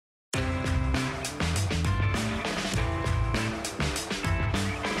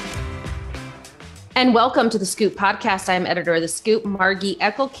And welcome to the Scoop podcast. I'm editor of the Scoop, Margie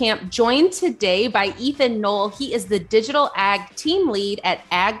Eckelkamp, joined today by Ethan Noll. He is the digital ag team lead at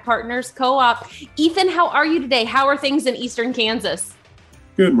Ag Partners Co-op. Ethan, how are you today? How are things in Eastern Kansas?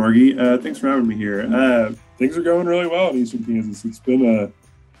 Good, Margie. Thanks for having me here. Things are going really well in Eastern Kansas. It's been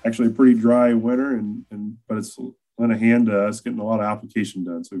actually a pretty dry winter, but it's lent a hand to us getting a lot of application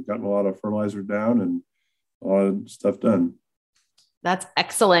done. So we've gotten a lot of fertilizer down and a lot of stuff done. That's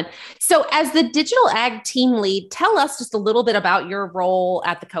excellent. So as the digital ag team lead, tell us just a little bit about your role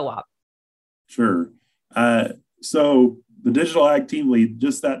at the co-op. Sure. So the digital ag team lead,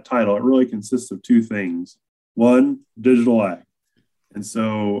 just that title, it really consists of two things. One, digital ag. And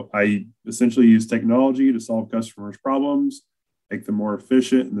so I essentially use technology to solve customers' problems, make them more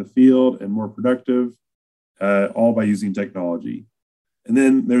efficient in the field and more productive, all by using technology. And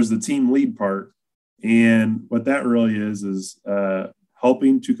then there's the team lead part. And what that really is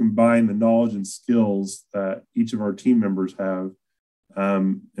helping to combine the knowledge and skills that each of our team members have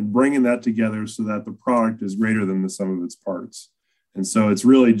and bringing that together so that the product is greater than the sum of its parts. And so it's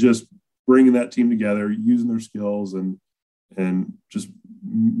really just bringing that team together, using their skills and just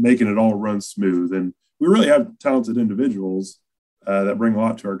making it all run smooth. And we really have talented individuals that bring a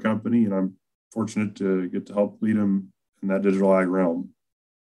lot to our company. And I'm fortunate to get to help lead them in that digital ag realm.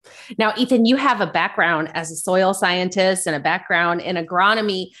 Now, Ethan, you have a background as a soil scientist and a background in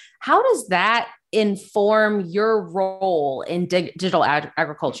agronomy. How does that inform your role in digital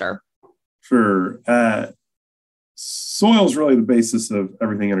agriculture? Sure. Soil is really the basis of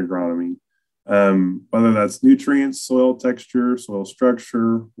everything in agronomy, whether that's nutrients, soil texture, soil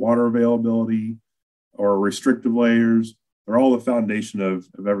structure, water availability, or restrictive layers. They're all the foundation of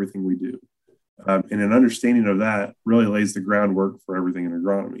everything we do. And an understanding of that really lays the groundwork for everything in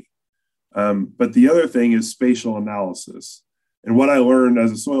agronomy. But the other thing is spatial analysis. And what I learned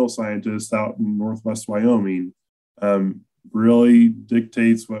as a soil scientist out in Northwest Wyoming really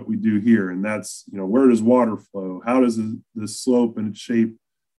dictates what we do here. And that's, where does water flow? How does the slope and its shape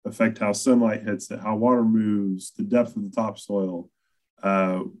affect how sunlight hits it, how water moves, the depth of the topsoil?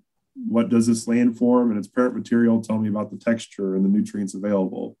 What does this landform and its parent material tell me about the texture and the nutrients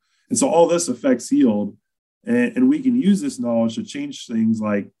available? And so all this affects yield, and we can use this knowledge to change things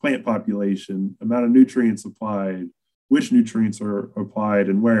like plant population, amount of nutrients applied, which nutrients are applied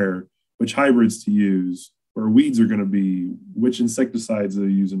and where, which hybrids to use, where weeds are going to be, which insecticides they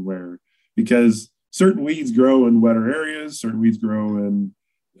use and where. Because certain weeds grow in wetter areas, certain weeds grow in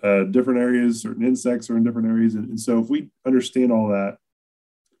different areas, certain insects are in different areas. And so if we understand all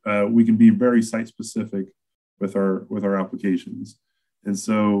that, we can be very site specific with our applications. And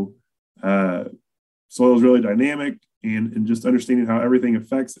so soil is really dynamic, and just understanding how everything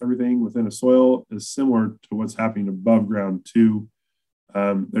affects everything within a soil is similar to what's happening above ground too.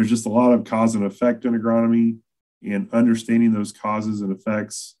 There's just a lot of cause and effect in agronomy, and understanding those causes and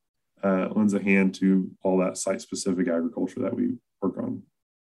effects lends a hand to all that site-specific agriculture that we work on.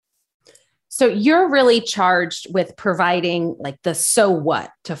 So you're really charged with providing like the so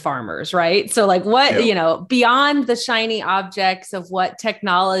what to farmers, right? So like what, beyond the shiny objects of what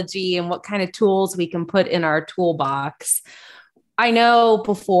technology and what kind of tools we can put in our toolbox. I know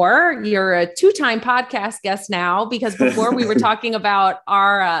before you're a 2-time podcast guest now, because before we were talking about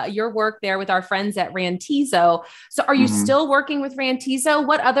your work there with our friends at Rantizo. So are you still working with Rantizo?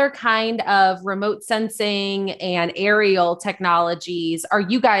 What other kind of remote sensing and aerial technologies are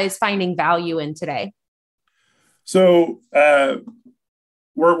you guys finding value in today? So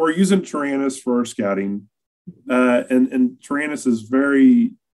we're using Taranis for our scouting, and Taranis is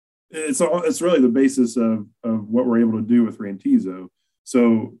it's really the basis of what we're able to do with Rantizo.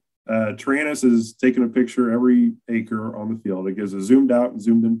 So Taranis is taking a picture every acre on the field. It gives a zoomed out and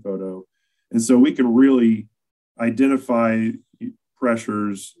zoomed in photo. And so we can really identify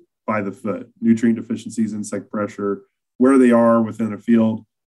pressures by the foot, nutrient deficiencies, insect pressure, where they are within a field.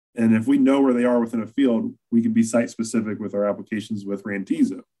 And if we know where they are within a field, we can be site specific with our applications with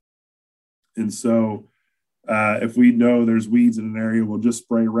Rantizo. And so if we know there's weeds in an area, we'll just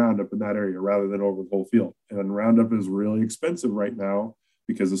spray Roundup in that area rather than over the whole field. And Roundup is really expensive right now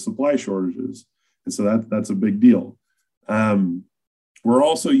because of supply shortages. And so that's a big deal. We're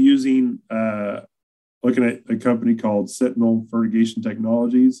also looking at a company called Sentinel Fertigation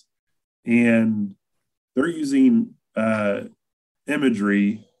Technologies, and they're using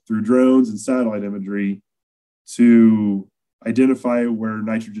imagery through drones and satellite imagery to identify where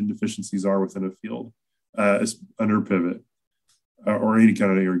nitrogen deficiencies are within a field. Under pivot or any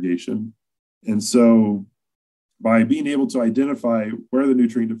kind of irrigation. And so by being able to identify where the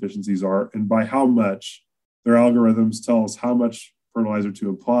nutrient deficiencies are and by how much, their algorithms tell us how much fertilizer to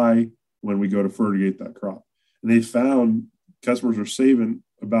apply when we go to fertigate that crop. And they found customers are saving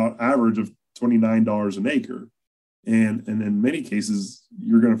about average of $29 an acre. And in many cases,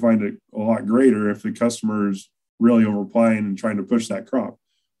 you're going to find it a lot greater if the customer's really overapplying and trying to push that crop.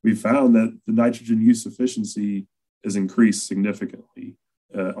 We found that the nitrogen use efficiency is increased significantly,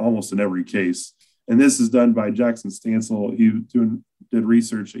 almost in every case. And this is done by Jackson Stansel. He did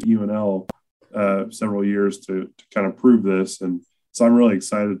research at UNL several years to kind of prove this. And so I'm really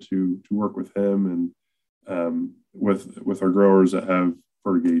excited to work with him and with our growers that have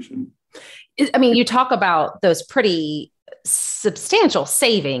fertigation. I mean, you talk about those pretty substantial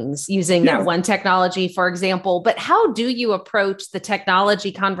savings using that one technology, for example, but how do you approach the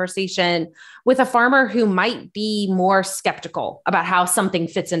technology conversation with a farmer who might be more skeptical about how something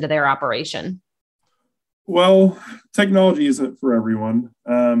fits into their operation? Well, technology isn't for everyone.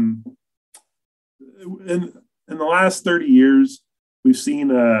 In the last 30 years, we've seen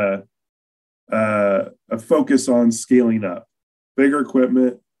a focus on scaling up, bigger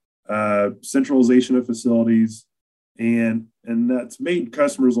equipment, centralization of facilities, and that's made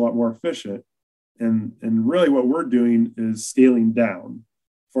customers a lot more efficient. And really what we're doing is scaling down,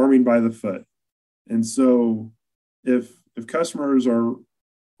 farming by the foot. And so if customers are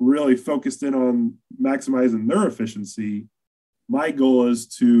really focused in on maximizing their efficiency, my goal is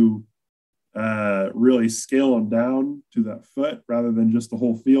to really scale them down to that foot rather than just the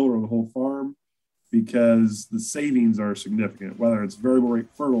whole field or the whole farm, because the savings are significant, whether it's variable rate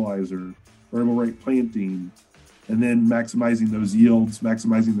fertilizer, variable rate planting, and then maximizing those yields,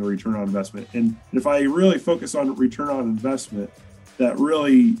 maximizing the return on investment. And if I really focus on return on investment, that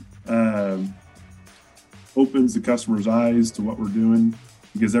really opens the customer's eyes to what we're doing,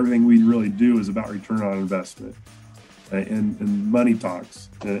 because everything we really do is about return on investment and money talks.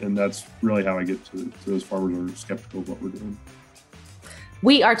 And that's really how I get to those farmers who are skeptical of what we're doing.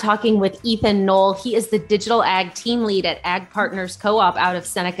 We are talking with Ethan Noll. He is the digital ag team lead at Ag Partners Co-op out of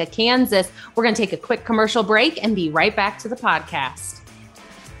Seneca, Kansas. We're going to take a quick commercial break and be right back to the podcast.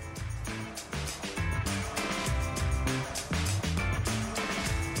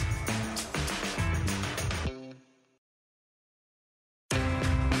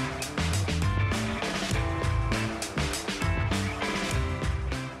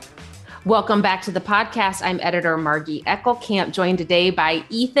 Welcome back to the podcast. I'm editor Margie Eckelkamp, joined today by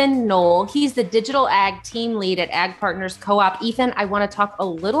Ethan Noll. He's the digital ag team lead at Ag Partners Co-op. Ethan, I want to talk a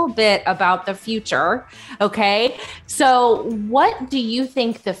little bit about the future. Okay. So what do you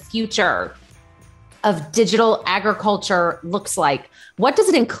think the future of digital agriculture looks like? What does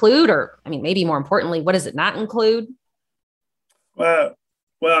it include? Or, I mean, maybe more importantly, what does it not include? Well,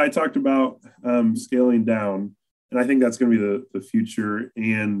 I talked about scaling down, and I think that's going to be the future.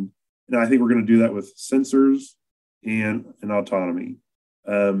 And I think we're going to do that with sensors and autonomy.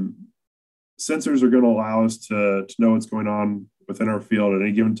 Sensors are going to allow us to know what's going on within our field at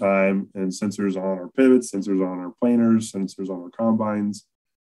any given time, and sensors on our pivots, sensors on our planters, sensors on our combines.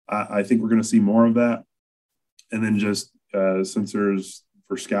 I think we're going to see more of that. And then just sensors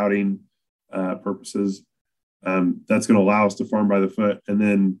for scouting purposes. That's going to allow us to farm by the foot. And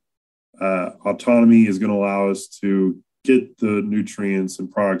then autonomy is going to allow us to get the nutrients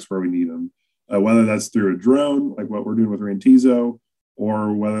and products where we need them, whether that's through a drone, like what we're doing with Rantizo,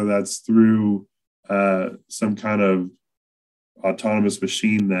 or whether that's through some kind of autonomous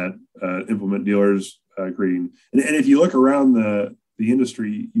machine that implement dealers creating. And if you look around the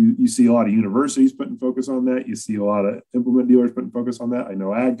industry, you see a lot of universities putting focus on that. You see a lot of implement dealers putting focus on that. I know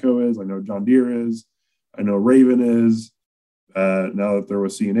AGCO is, I know John Deere is, I know Raven is, now that they're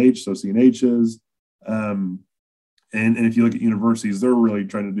with CNH, so CNH is. And if you look at universities, they're really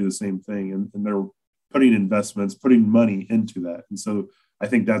trying to do the same thing, and they're putting investments, putting money into that. And so I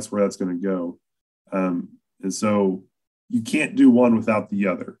think that's where that's going to go. And so you can't do one without the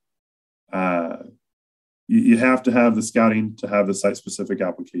other. You have to have the scouting to have the site-specific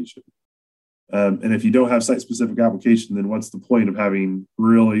application. And if you don't have site-specific application, then what's the point of having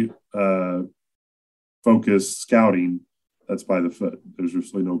really focused scouting that's by the foot? There's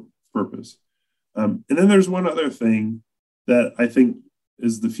just really no purpose. And then there's one other thing that I think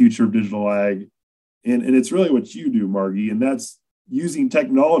is the future of digital ag, and it's really what you do, Margie, and that's using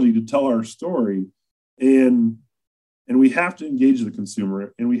technology to tell our story. And we have to engage the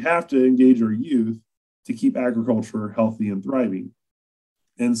consumer, and we have to engage our youth to keep agriculture healthy and thriving.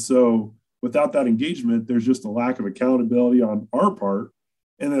 And so without that engagement, there's just a lack of accountability on our part,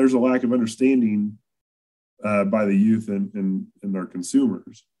 and there's a lack of understanding by the youth and our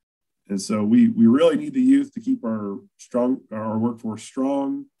consumers. And so we really need the youth to keep our workforce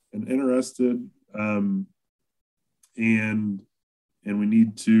strong and interested. And and we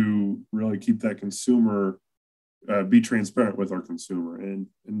need to really keep that consumer, be transparent with our consumer. And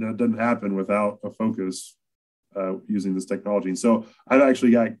that doesn't happen without a focus using this technology. And so I've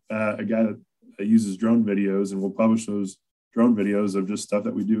actually got a guy that uses drone videos, and we'll publish those drone videos of just stuff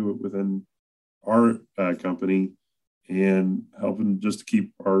that we do within our company, and helping just to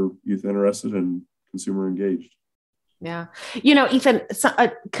keep our youth interested and consumer engaged. Yeah. You know, Ethan,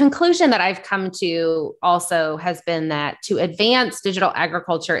 a conclusion that I've come to also has been that to advance digital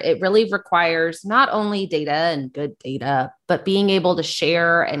agriculture, it really requires not only data and good data, but being able to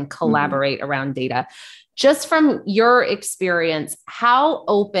share and collaborate around data. Just from your experience, how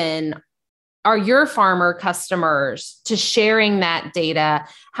open are your farmer customers to sharing that data?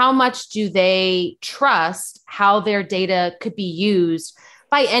 How much do they trust how their data could be used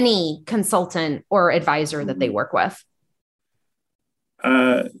by any consultant or advisor that they work with?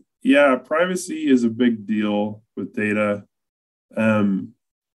 Yeah, privacy is a big deal with data. The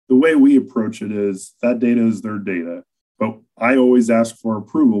way we approach it is that data is their data, but I always ask for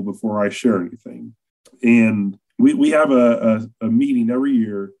approval before I share anything. And we have a meeting every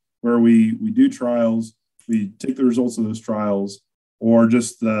year where we do trials, we take the results of those trials, or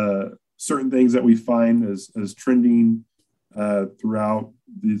just the certain things that we find as trending throughout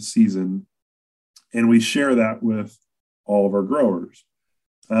the season, and we share that with all of our growers.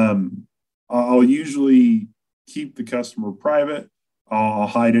 I'll usually keep the customer private. I'll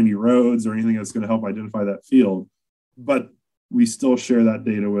hide any roads or anything that's going to help identify that field, but we still share that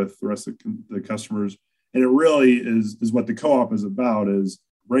data with the rest of the customers. And it really is what the co-op is about, is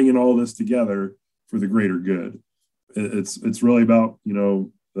bringing all this together for the greater good. It's really about,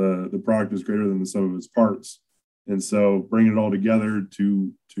 the product is greater than the sum of its parts. And so bringing it all together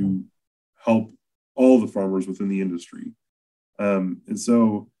to help all the farmers within the industry. And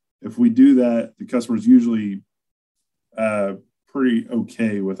so if we do that, the customer's usually pretty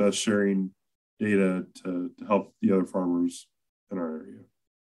okay with us sharing data to help the other farmers in our area.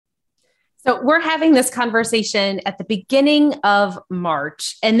 So we're having this conversation at the beginning of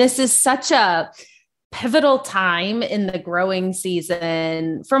March, and this is such a pivotal time in the growing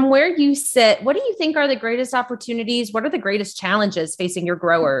season. From where you sit, what do you think are the greatest opportunities? What are the greatest challenges facing your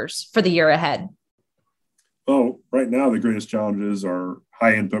growers for the year ahead? Well, right now, the greatest challenges are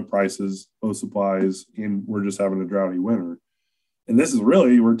high input prices, low supplies, and we're just having a droughty winter. And this is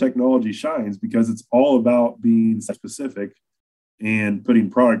really where technology shines, because it's all about being specific and putting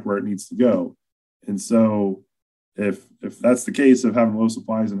product where it needs to go. And so if that's the case of having low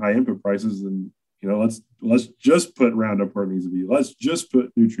supplies and high input prices, then let's just put Roundup where it needs to be. Let's just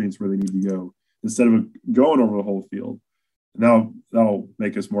put nutrients where they need to go instead of going over the whole field. Now that'll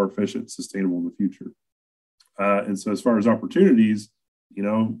make us more efficient, sustainable in the future. And so as far as opportunities, you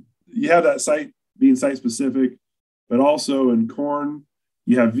have that being site specific, but also in corn,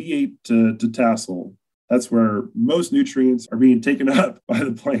 you have V8 to tassel. That's where most nutrients are being taken up by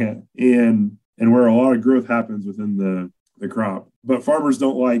the plant and where a lot of growth happens within the crop. But farmers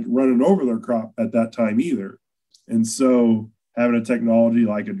don't like running over their crop at that time either. And so having a technology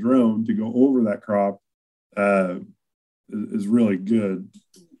like a drone to go over that crop is really good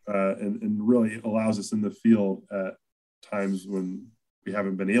and really allows us in the field at times when we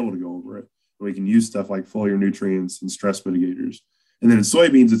haven't been able to go over it. We can use stuff like foliar nutrients and stress mitigators. And then in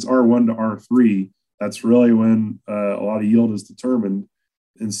soybeans, it's R1 to R3. That's really when a lot of yield is determined.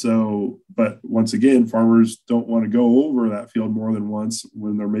 And so, but once again, farmers don't want to go over that field more than once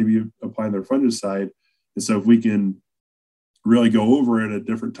when they're maybe applying their fungicide. And so if we can really go over it at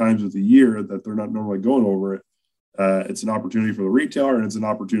different times of the year that they're not normally going over it, it's an opportunity for the retailer, and it's an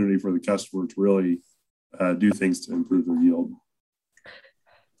opportunity for the customer to really do things to improve their yield.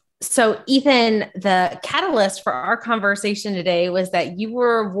 So, Ethan, the catalyst for our conversation today was that you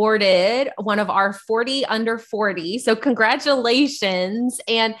were awarded one of our 40 under 40. So congratulations.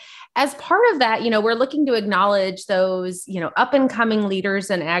 And as part of that, we're looking to acknowledge those, up and coming leaders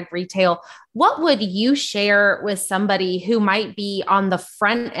in ag retail. What would you share with somebody who might be on the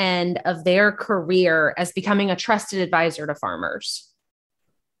front end of their career as becoming a trusted advisor to farmers?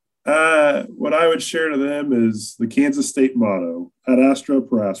 What I would share to them is the Kansas State motto, ad astra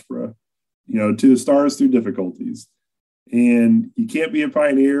per aspera, to the stars through difficulties. And you can't be a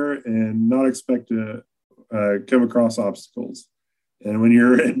pioneer and not expect to come across obstacles. And when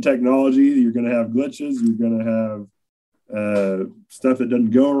you're in technology, you're going to have glitches. You're going to have stuff that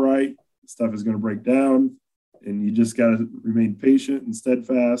doesn't go right. Stuff is going to break down. And you just got to remain patient and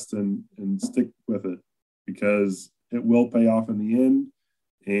steadfast and stick with it, because it will pay off in the end.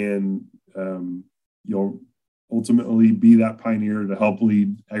 And you'll ultimately be that pioneer to help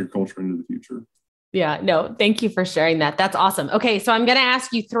lead agriculture into the future. Yeah, no, thank you for sharing that. That's awesome. Okay. So I'm going to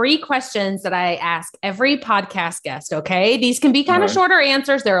ask you 3 questions that I ask every podcast guest. Okay. These can be kind of shorter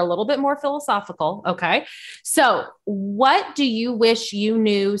answers. They're a little bit more philosophical. Okay. So what do you wish you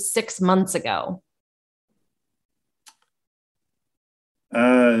knew 6 months ago?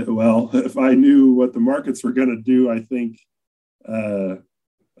 Well, if I knew what the markets were going to do, I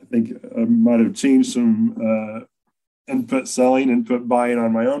might have changed some input selling, input buying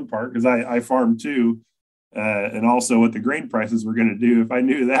on my own part, because I farm too, and also what the grain prices were going to do. If I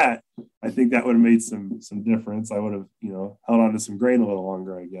knew that, I think that would have made some difference. I would have held on to some grain a little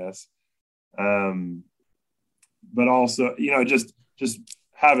longer, I guess. But also just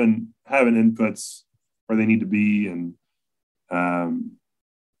having inputs where they need to be, and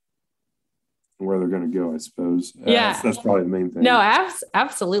where they're going to go, I suppose. Yeah, that's probably the main thing. No,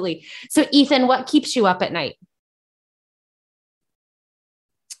 absolutely. So Ethan, what keeps you up at night?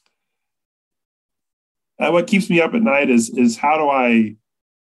 What keeps me up at night is how do I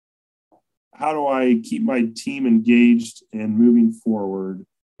keep my team engaged and moving forward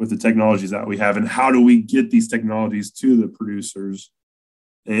with the technologies that we have, and how do we get these technologies to the producers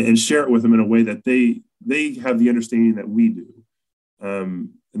and share it with them in a way that they have the understanding that we do, and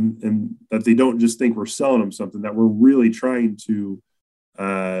that they don't just think we're selling them something, that we're really trying to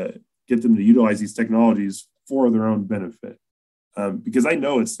get them to utilize these technologies for their own benefit, because I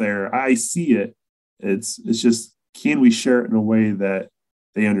know it's there, I see it. It's just, can we share it in a way that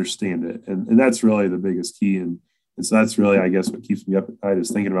they understand it? And that's really the biggest key. And so that's really, I guess, what keeps me up at night, is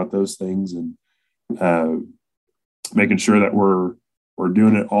thinking about those things, and making sure that we're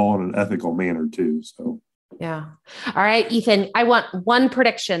doing it all in an ethical manner too. So, yeah. All right, Ethan, I want one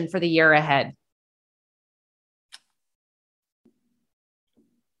prediction for the year ahead.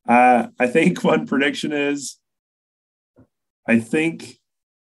 I think one prediction is, I think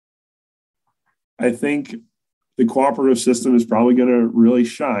the cooperative system is probably going to really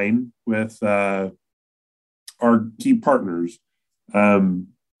shine with our key partners,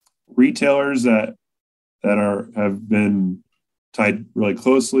 retailers that have been tied really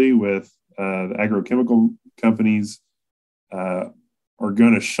closely with the agrochemical companies, are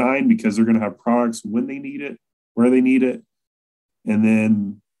going to shine because they're going to have products when they need it, where they need it, and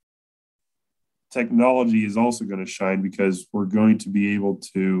then technology is also going to shine because we're going to be able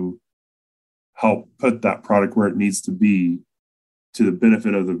to help put that product where it needs to be, to the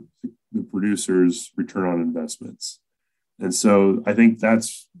benefit of the producer's return on investments. And so I think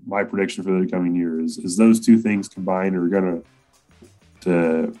that's my prediction for the coming year is those two things combined are going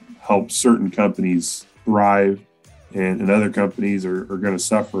to help certain companies thrive, and other companies are going to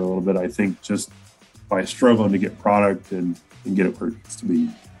suffer a little bit, I think, just by struggling to get product and get it where it needs to be.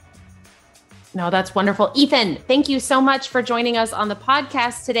 No, that's wonderful. Ethan, thank you so much for joining us on the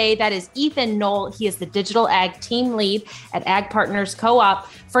podcast today. That is Ethan Noll. He is the Digital Ag Team Lead at Ag Partners Co-op.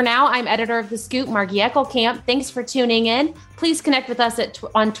 For now, I'm editor of The Scoop, Margie Eckelkamp. Thanks for tuning in. Please connect with us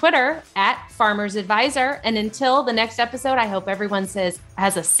on Twitter at Farmers Advisor. And until the next episode, I hope everyone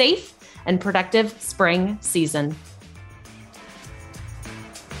has a safe and productive spring season.